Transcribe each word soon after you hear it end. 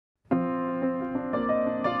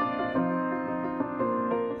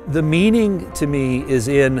The meaning to me is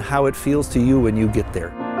in how it feels to you when you get there.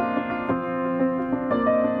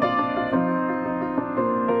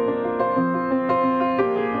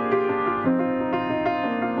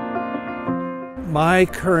 My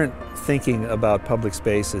current thinking about public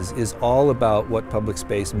spaces is all about what public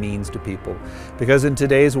space means to people. Because in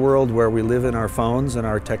today's world where we live in our phones and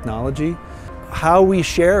our technology, how we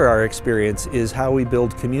share our experience is how we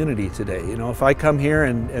build community today. You know, if I come here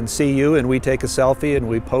and see you and we take a selfie and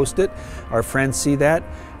we post it, our friends see that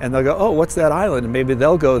and they'll go, oh, what's that island? And maybe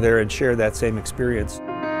they'll go there and share that same experience.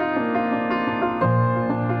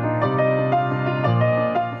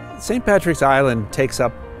 St. Patrick's Island takes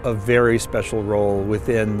up a very special role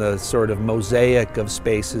within the sort of mosaic of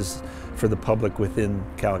spaces for the public within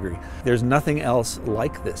Calgary. There's nothing else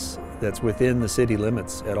like this that's within the city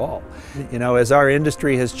limits at all. You know, as our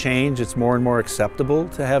industry has changed, it's more and more acceptable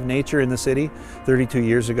to have nature in the city. 32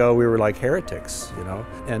 years ago, we were like heretics, you know,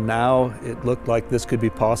 and now it looked like this could be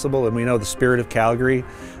possible. And we know the spirit of Calgary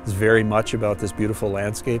is very much about this beautiful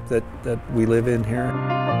landscape that we live in here.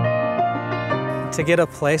 To get a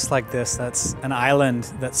place like this that's an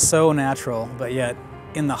island that's so natural, but yet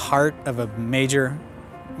in the heart of a major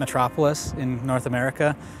metropolis in North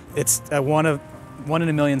America, it's a one in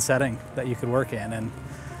a million setting that you could work in, and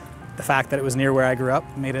the fact that it was near where I grew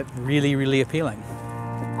up made it really, really appealing.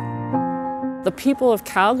 The people of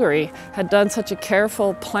Calgary had done such a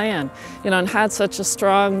careful plan, you know, and had such a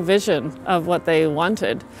strong vision of what they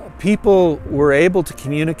wanted. People were able to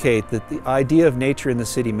communicate that the idea of nature in the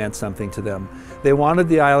city meant something to them. They wanted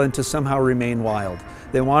the island to somehow remain wild.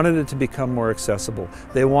 They wanted it to become more accessible.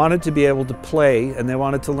 They wanted to be able to play and they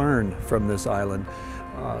wanted to learn from this island.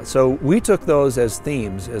 So we took those as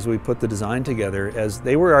themes as we put the design together, as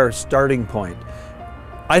they were our starting point.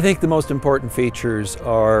 I think the most important features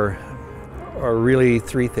are really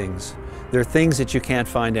three things. They're things that you can't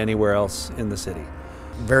find anywhere else in the city.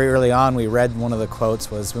 Very early on, we read one of the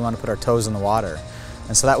quotes was, we want to put our toes in the water.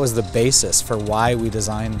 And so that was the basis for why we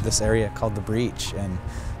designed this area called the Breach. And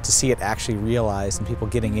to see it actually realized and people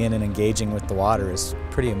getting in and engaging with the water is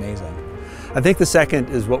pretty amazing. I think the second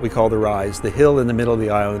is what we call the rise, the hill in the middle of the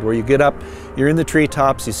island, where you get up, you're in the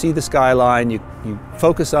treetops, you see the skyline, you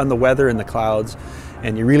focus on the weather and the clouds,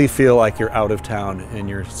 and you really feel like you're out of town and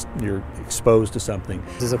you're exposed to something.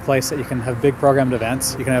 This is a place that you can have big programmed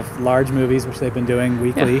events. You can have large movies, which they've been doing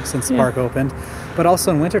weekly since the park opened. But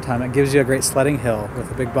also in wintertime, it gives you a great sledding hill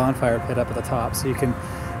with a big bonfire pit up at the top. So you can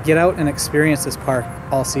get out and experience this park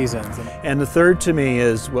all seasons. And the third to me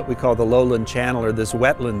is what we call the lowland channel, or this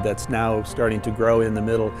wetland that's now starting to grow in the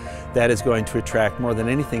middle. That is going to attract more than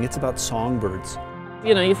anything. It's about songbirds.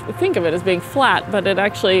 You know, you think of it as being flat, but it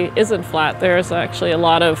actually isn't flat. There's actually a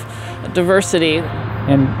lot of diversity.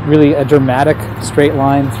 And really a dramatic straight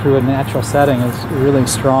line through a natural setting is really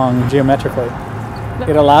strong geometrically.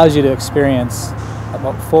 It allows you to experience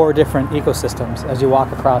about 4 different ecosystems as you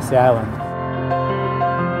walk across the island.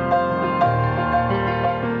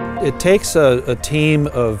 It takes a team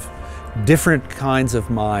of different kinds of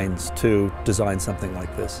minds to design something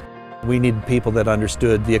like this. We need people that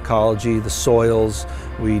understood the ecology, the soils.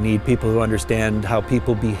 We need people who understand how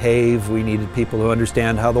people behave. We needed people who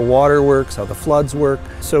understand how the water works, how the floods work.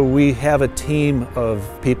 So we have a team of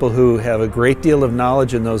people who have a great deal of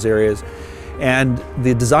knowledge in those areas. And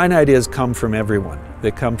the design ideas come from everyone. They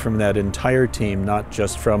come from that entire team, not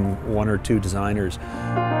just from 1 or 2 designers.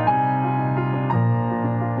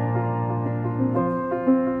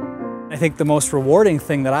 I think the most rewarding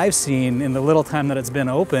thing that I've seen in the little time that it's been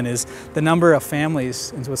open is the number of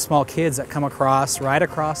families with small kids that come across, right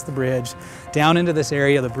across the bridge, down into this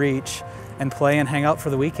area of the Breach, and play and hang out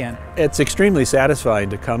for the weekend. It's extremely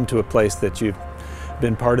satisfying to come to a place that you've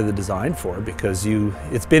been part of the design for, because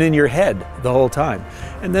it's been in your head the whole time.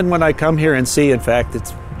 And then when I come here and see, in fact,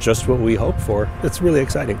 it's just what we hoped for, it's really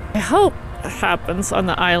exciting. I hope happens on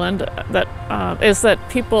the island is that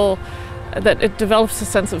people, that it develops a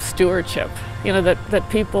sense of stewardship, you know, that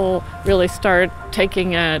people really start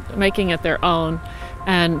taking it, making it their own,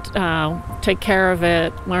 and take care of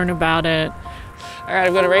it, learn about it. All right,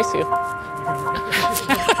 I'm going to race you.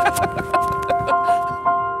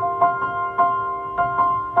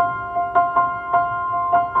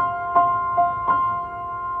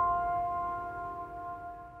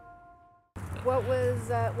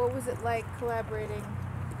 What was it like collaborating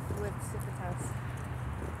with Civitas?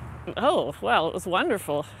 Oh, well, it was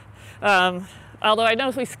wonderful. Although I know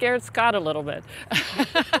we scared Scott a little bit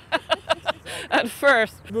at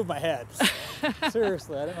first. Move my head.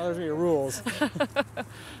 Seriously, I didn't know those were your rules.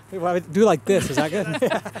 Well, I would do like this, is that good?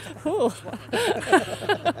 Cool.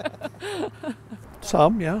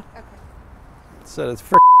 Some, yeah. Okay. So it's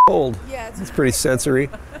cold. Yeah, It's pretty sensory.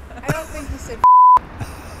 I don't think he said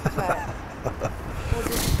but we'll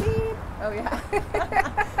just beep. Oh yeah.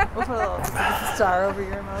 We'll put a little star over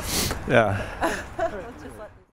your mouth. Yeah.